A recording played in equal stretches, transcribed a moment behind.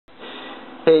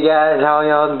Hey guys, how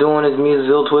y'all doing? It's me,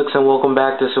 Ziltwix, and welcome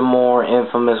back to some more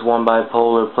infamous one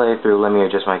bipolar playthrough. Let me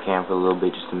adjust my camera for a little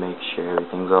bit just to make sure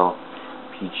everything's all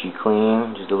peachy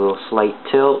clean. Just a little slight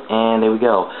tilt, and there we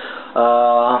go.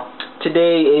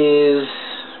 Today is...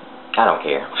 I don't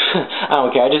care. I don't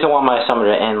care. I just don't want my summer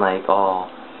to end like all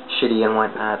shitty and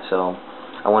whatnot, so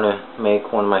I want to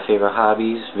make one of my favorite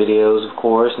hobbies, videos, of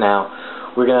course. Now,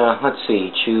 we're gonna, let's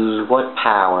see, choose what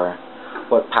power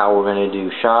we're gonna do.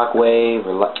 Shockwave,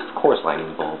 or of course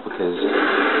lightning bolt, because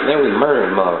then we murder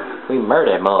more.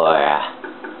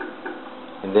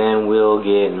 And then we'll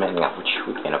get, which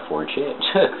we can't afford shit.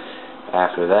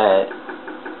 After that,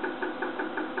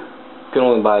 can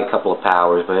only buy a couple of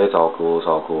powers, but it's all cool.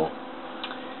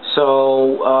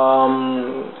 So,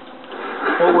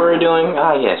 what we're doing?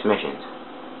 Yes, missions.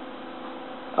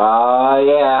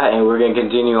 Yeah, and we're gonna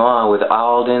continue on with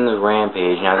Alden's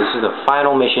Rampage. Now, this is the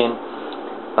final mission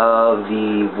of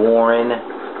the Warren.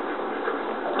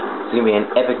 It's gonna be an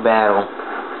epic battle.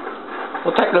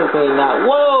 Well, technically not.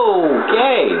 Whoa!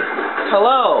 Okay!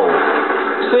 Hello!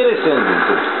 Citizens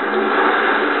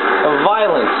of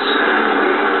violence.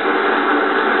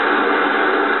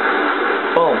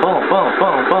 Boom, boom, boom,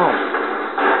 boom, boom.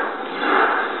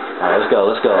 Alright, let's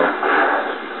go.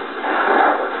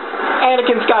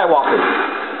 Anakin Skywalker.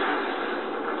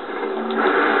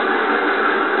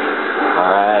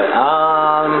 Alright,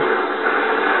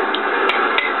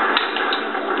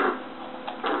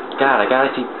 God, I gotta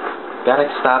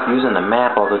stop using the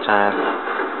map all the time.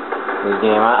 This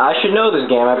game, I should know this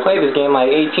game. I played this game like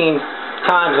 18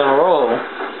 times in a row.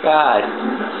 God,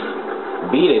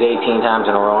 beat it 18 times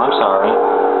in a row. I'm sorry.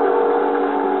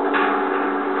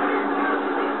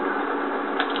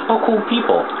 Oh, cool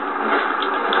people.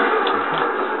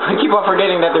 I keep on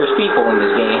forgetting that there's people in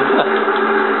this game.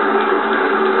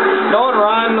 Don't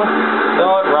run.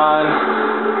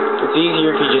 It's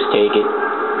easier if you just take it.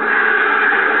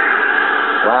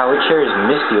 Wow, it sure is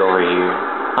misty over here.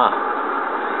 Huh.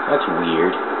 That's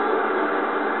weird.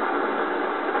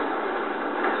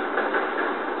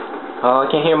 Oh, I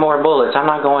can hear more bullets. I'm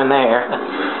not going there.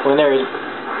 When there's...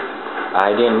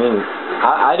 I didn't even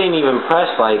press,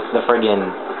 like, the friggin'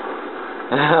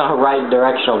 right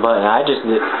directional button. I just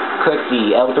clicked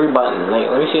the L3 button.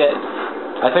 Let me see it.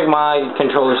 I think my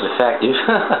controller's defective.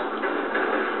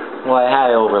 Well, I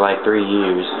had it over, like, 4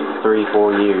 years.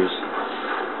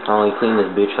 I only cleaned this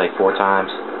bitch like 4 times.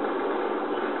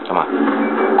 Come on.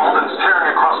 Alden's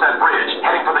tearing across that bridge,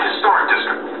 heading for the historic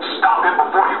district. Stop him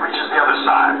before he reaches the other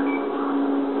side.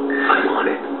 I'm on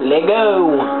it. Let go.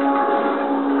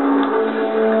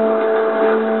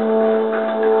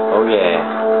 Oh yeah.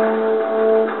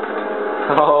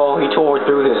 Oh, he tore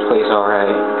through this place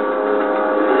alright.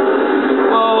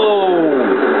 Whoa.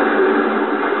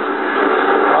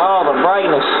 Oh, the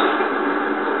brightness.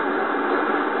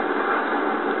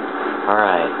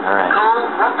 Alright. Cole,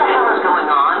 what the hell is going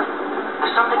on?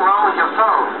 There's something wrong with your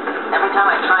phone. Every time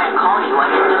I try and call you, I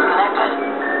get disconnected.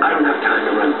 I don't have time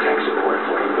to run tech support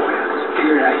for you, boy.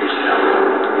 Figure it out yourself.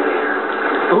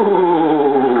 Later.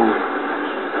 Ooh.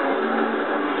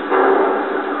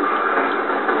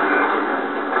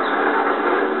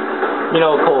 You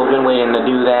know Cole's been waiting to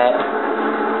do that.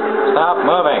 Stop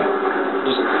moving.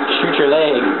 Just shoot your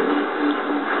leg.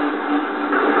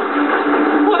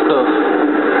 What the...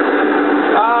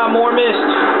 more mist.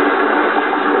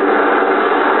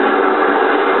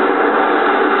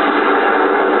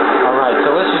 Alright,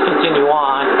 so let's just continue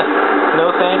on.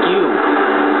 No, thank you.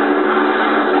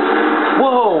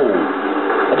 Whoa!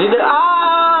 I did it.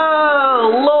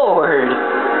 Oh, Lord!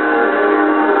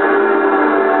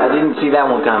 I didn't see that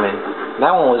one coming.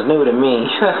 That one was new to me.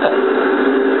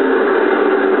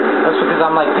 That's because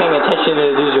I'm like paying attention to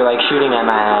the dudes who are like shooting at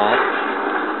my ass.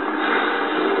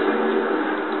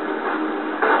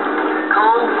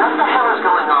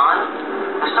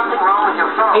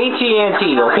 AT&T,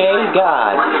 okay?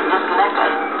 God.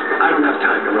 I don't have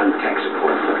time to run tech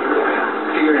support for you, boy.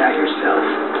 Figure it out yourself.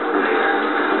 Later.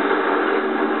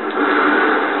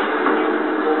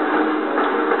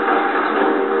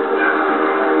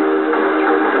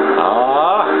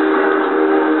 Oh,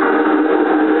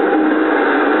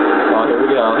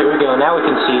 here we go. Now we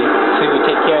can see. See if we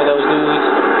take care of those dudes.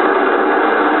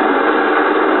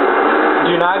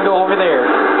 Do not go over there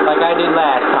like I did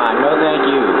last time. No,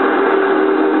 thank you.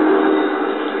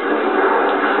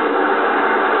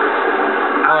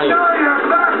 I know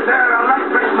you're back there,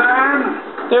 electric man.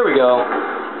 There we go.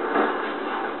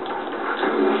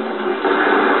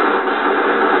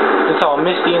 It's all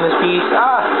misty in this piece.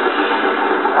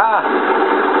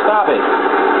 Stop it.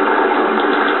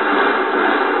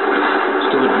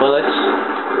 Stupid bullets.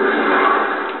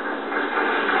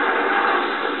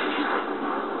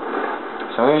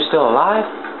 Maybe he's still alive?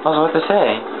 I was about to say.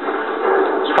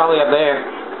 It's probably up there.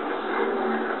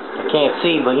 I can't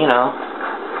see, but you know.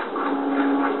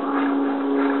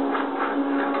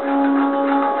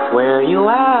 Where you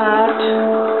at?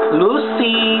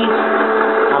 Lucy!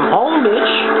 I'm home,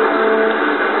 bitch!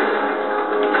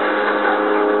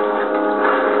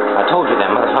 I told you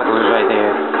that motherfucker was right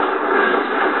there.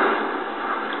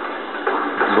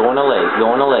 Go on the lake, go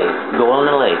on the lake, go on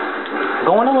the lake,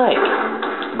 go on the lake,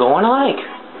 go on the lake.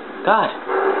 God.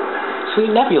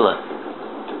 Sweet Nebula.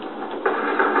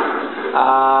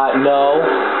 No.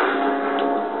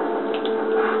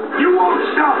 You won't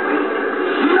stop me.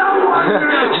 No one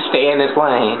will. Just stay in this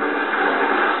lane.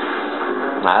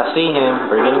 I see him.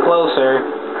 We're getting closer.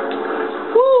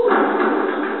 Woo!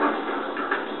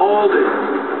 Alden,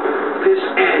 this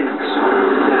ends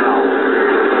now.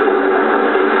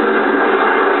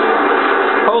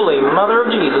 Holy Mother of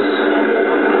Jesus.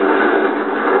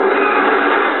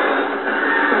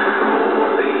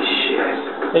 Holy shit.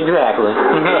 Exactly.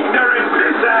 Ignorant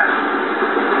business.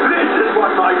 This is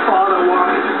what my father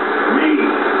wanted. Me,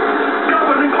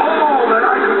 governing all that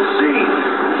I could see.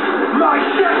 My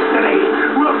destiny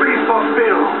will be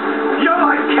fulfilled. You're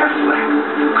like Kessler,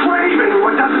 craving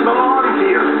what doesn't belong to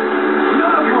you.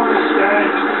 None of you understand.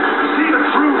 See the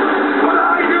truth. What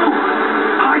I do,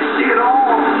 I see it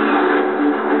all.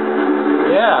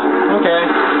 Yeah, okay.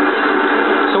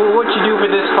 So what you do for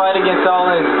this fight against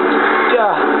Alden?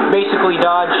 Basically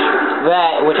dodge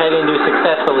that, which I didn't do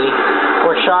successfully,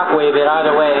 or shockwave it,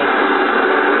 either way.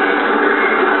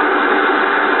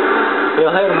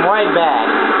 It'll hit him right back.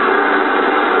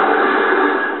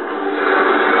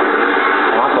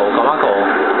 Come on, Cole, come on, Cole.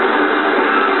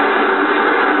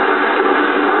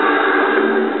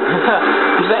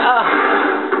 He's like,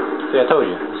 See, I told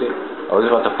you. See, I was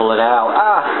about to pull it out.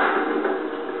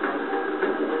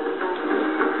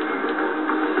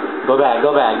 Go back,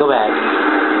 go back, go back.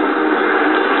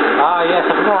 Yes,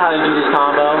 I forgot how to do this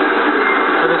combo.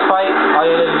 For this fight, all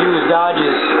you have to do is dodge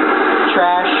his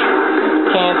trash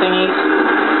can thingies,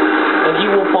 and he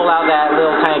will pull out that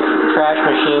little tiny trash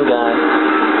machine gun.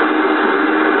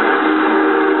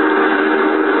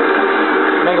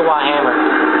 Megawatt hammer.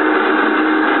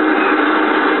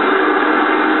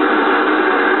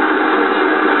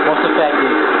 Most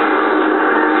effective.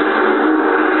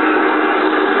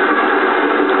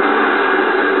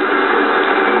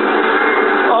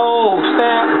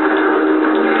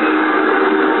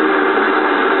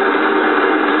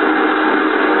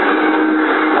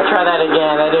 Try that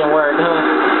again, that didn't work.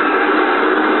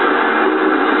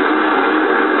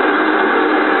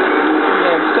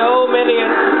 There's so many.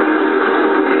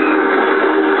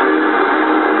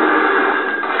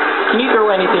 Can you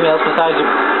throw anything else besides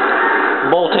your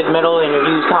bolted metal and your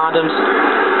used condoms?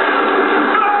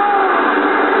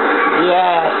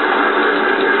 Yes.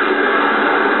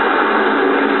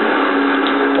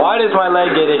 Why does my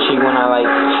leg get itchy when I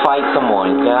like fight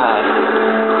someone? God.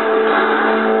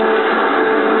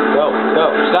 Go,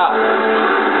 stop.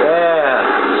 Yeah.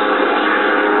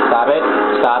 Stop it,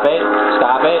 stop it,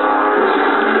 stop it.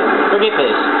 Forget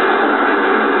this.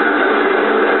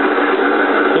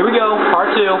 Here we go,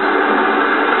 part 2.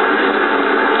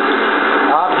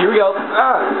 Here we go.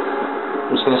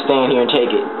 I'm just gonna stand here and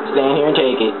take it. Stand here and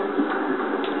take it.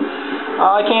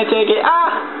 Oh, I can't take it.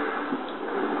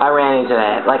 I ran into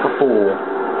that like a fool.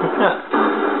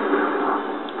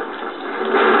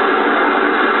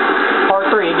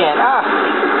 Part 3 again.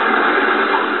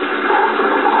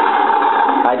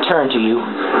 I turn to you.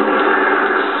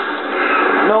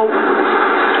 Nope.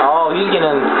 Oh, he's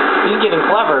getting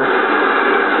clever.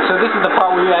 So this is the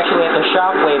part where you actually have to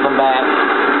shockwave him back.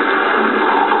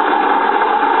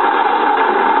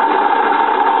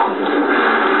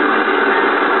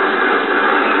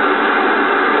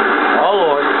 Oh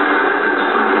Lord.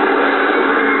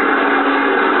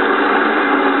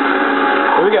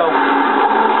 Here we go.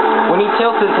 When he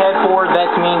tilts his head forward,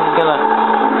 that means he's gonna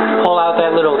pull out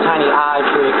that little tiny eye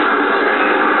trick.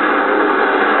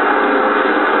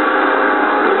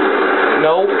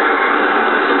 Nope.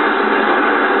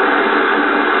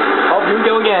 Oh, here we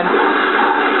go again.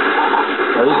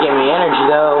 Oh, he's giving me energy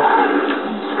though.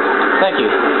 Thank you.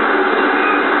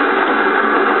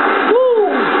 Woo!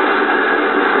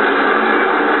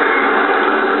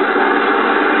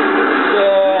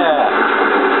 Yeah.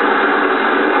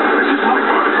 This is my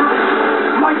birthright.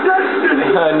 My destiny.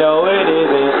 No, it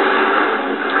isn't.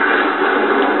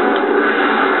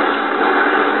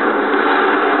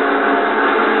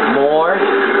 More?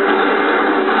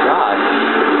 God.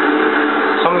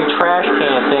 So many trash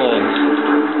can things.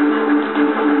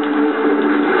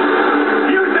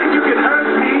 You think you can hurt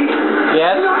me?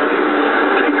 Yes?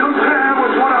 Nothing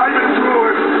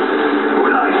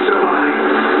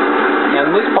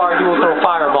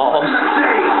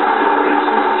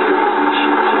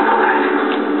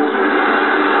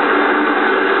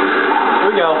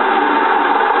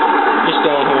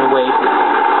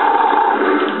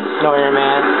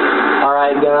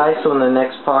guys, so in the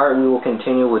next part we will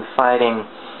continue with fighting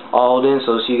Alden.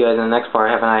 So see you guys in the next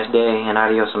part. Have a nice day, and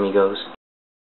adios amigos.